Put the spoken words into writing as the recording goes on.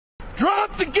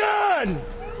Drop the gun!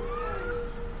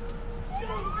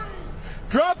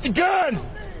 Drop the gun!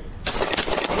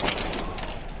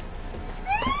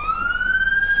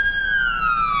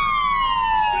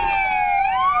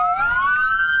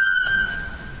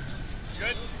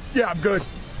 Good? Yeah, I'm good.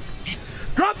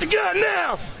 Drop the gun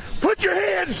now! Put your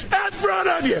hands out in front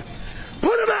of you!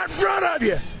 Put them out in front of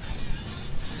you!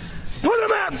 Put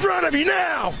them out in front of you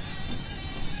now!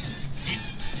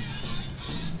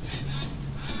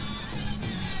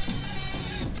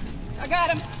 I got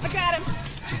him. I got him.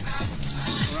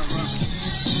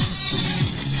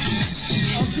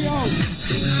 LCO.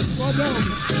 Well done.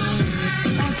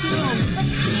 LCO.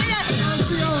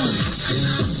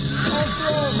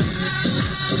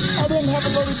 I didn't have a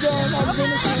loaded gun. I was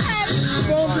innocent.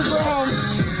 Andrew Brown.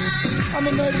 I'm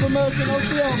a Native American.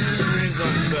 LCO.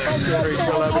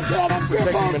 We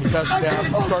take him in custody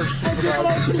now. First, That's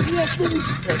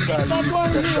why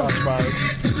I'm here. shots fired.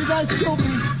 You guys killed me.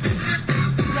 You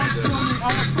guys killed me. I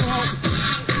asked for help.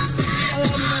 I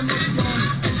haven't been gun.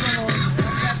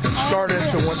 Started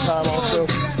to one time also.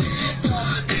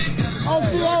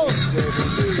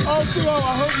 LCO, I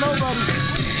hurt nobody.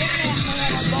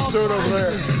 Do it over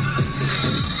there. You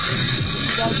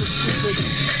guys are stupid.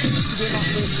 You did not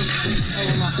listen. I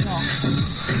will not talk.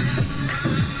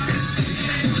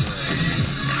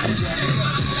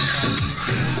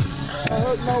 I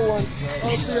hurt no one.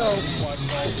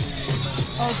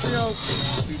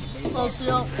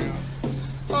 LCO,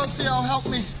 help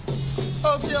me.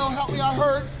 LCO, help me. I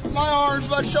hurt my arms,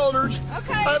 my shoulders.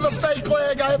 Okay. I have a fake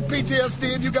leg. I have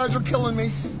PTSD, and you guys are killing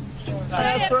me. I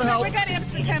asked for help. We got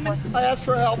Ibsen coming. I asked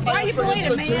for help. Why I asked for you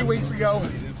bleeding, Ibsen man? 2 weeks ago.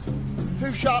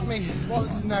 Who shot me? What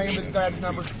was his name? His badge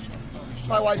number.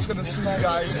 My wife's gonna sue you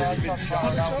guys.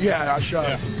 Yeah, I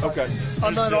shot him. Okay.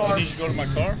 I'm not I armed. need you to go to my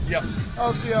car? Yep.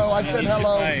 LCO, I said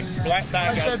hello. Hey, black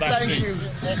bag I out said back thank seat. you.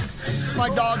 My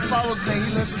dog follows me.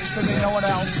 He listens to me. No one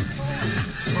else.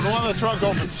 For the one in the trunk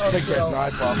opens. Take that LCO,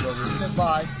 knife off of him.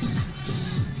 goodbye.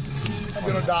 I'm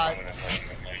gonna die.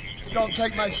 Don't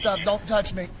take my stuff. Don't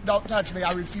touch me. Don't touch me.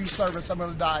 I refuse service. I'm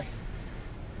gonna die.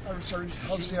 I refuse.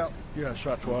 LCO, Yeah,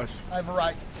 shot twice. I have a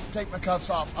right. Take my cuffs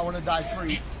off. I want to die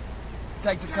free.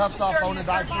 Take the cuffs off. I want to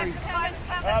die free.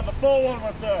 The full one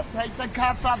with the... Take the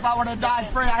cuffs off. I want to die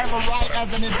free. I have a right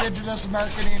as an indigenous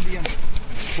American Indian.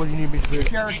 What do you need me to do?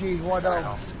 Cherokee,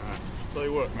 Wardo. Tell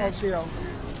you what, man. LCO.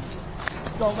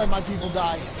 Don't let my people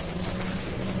die.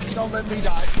 Don't let me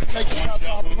die. Take the cuffs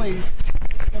off, please.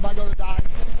 Am I going to die?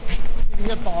 Did he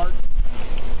hit the heart?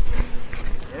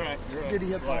 You're right. Did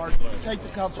he hit the heart? Take the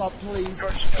cuffs off, please. Take the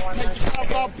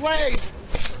cuffs off, please.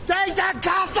 Take the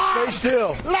cuffs off! Stay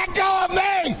still. Let go of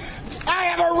me! I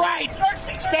have a right!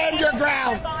 Stand your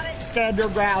ground! Stand your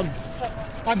ground.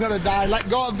 I'm gonna die. Let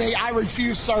go of me. I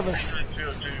refuse service.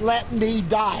 Let me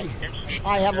die.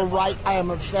 I have a right. I am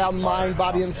of sound mind,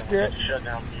 body, and spirit.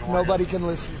 Nobody can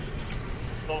listen.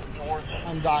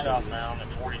 I'm dying.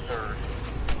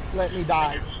 Let me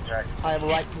die. I have a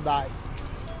right to die.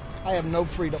 I have no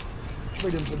freedom.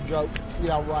 Freedom's a joke.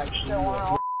 Yeah, right.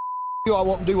 You, I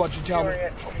won't do what you tell me.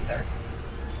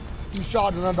 You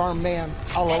shot an unarmed man.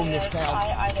 I'll own this town.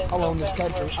 I'll own this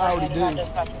country. I already do.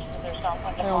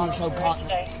 I own this whole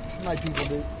continent. My people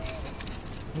do.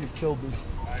 You've killed me.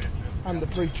 I'm the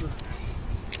preacher.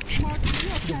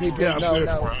 The people know.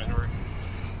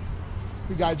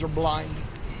 You guys are blind.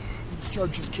 The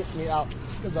church has kicked me out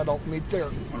because I don't meet there.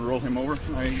 Want to roll him over?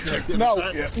 No!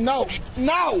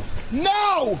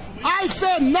 I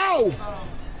said no!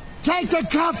 Take the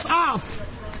cuffs off!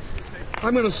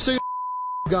 I'm gonna sue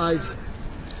guys.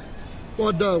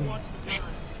 What do?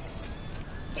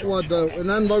 An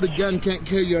unloaded gun can't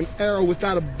kill you. An arrow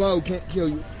without a bow can't kill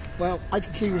you. Well, I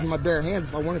could kill you with my bare hands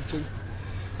if I wanted to.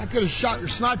 I could have shot your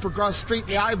sniper across the street in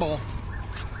the eyeball.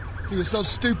 He was so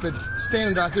stupid.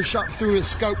 Standing there, I could have shot through his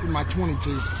scope with my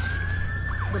 22.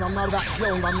 But I'm not about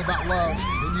killing, I'm about love.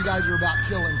 And you guys are about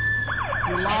killing.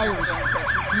 You're liars.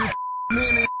 You me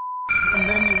in the and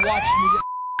then you watch me get.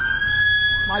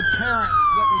 My parents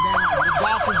let me down. The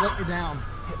doctors let me down.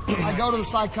 I go to the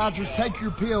psychiatrist, take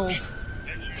your pills.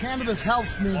 Cannabis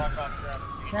helps me.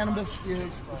 Cannabis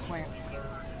is the plant.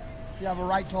 You have a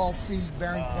right to all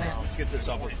seed-bearing plants. Let's get this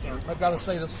off. I've got to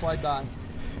say this before I die.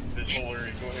 This whole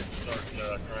area, go ahead and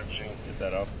start crime scene. Get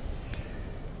that off.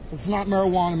 It's not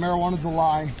marijuana. Marijuana's a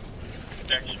lie.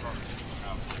 Yeah,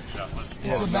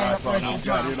 It's a bad up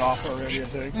got it off already, I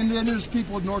think. Indigenous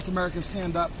people of North America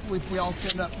stand up. If we all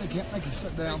stand up, they can't make us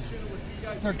sit down.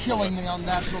 They're killing me on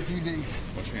national TV.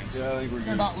 Yeah, I think we're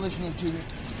They're good. not listening to me.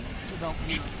 They don't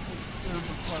care. They're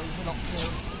closed. They don't care.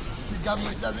 The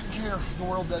government doesn't care. The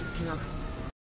world doesn't care.